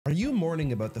Are you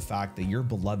mourning about the fact that your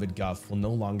beloved Guff will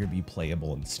no longer be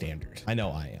playable in standard? I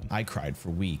know I am. I cried for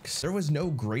weeks. There was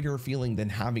no greater feeling than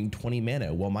having 20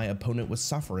 mana while my opponent was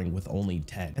suffering with only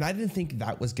 10. And I didn't think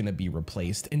that was going to be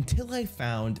replaced until I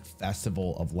found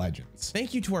Festival of Legends.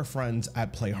 Thank you to our friends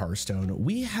at Play Hearthstone.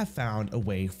 We have found a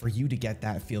way for you to get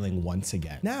that feeling once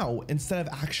again. Now, instead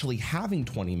of actually having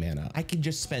 20 mana, I can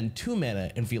just spend 2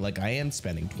 mana and feel like I am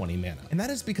spending 20 mana. And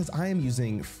that is because I am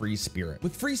using Free Spirit.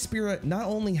 With Free Spirit, not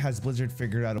only has Blizzard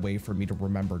figured out a way for me to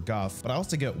remember Guff, but I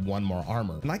also get 1 more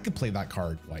armor, and I could play that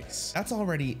card twice. That's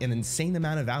already an insane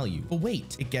amount of value. But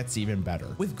wait, it gets even better.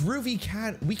 With Groovy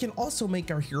Cat, we can also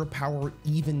make our hero power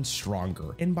even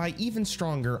stronger. And by even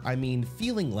stronger, I mean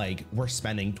feeling like we're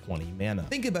spending 20 mana.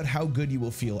 Think about how good you will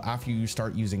feel after you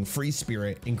start using Free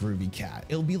Spirit and Groovy Cat.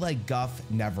 It'll be like Guff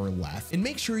never left. And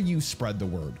make sure you spread the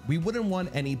word. We wouldn't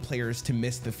want any players to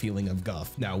miss the feeling of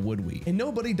Guff, now would we? And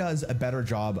nobody does a better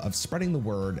job of spreading the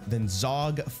word than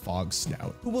Zog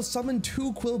Fogsnout, who will summon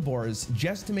 2 Quillbores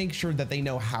just to make sure that they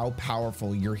know how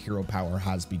powerful your hero power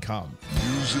has become.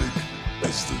 Music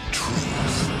is the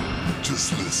truth.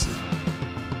 Just listen.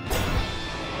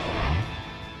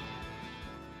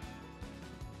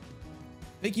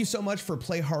 Thank you so much for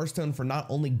Play Hearthstone for not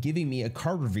only giving me a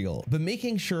card reveal, but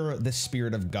making sure the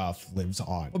spirit of Guff lives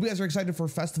on. Hope you guys are excited for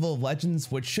Festival of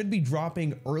Legends, which should be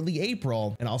dropping early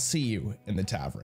April, and I'll see you in the tavern.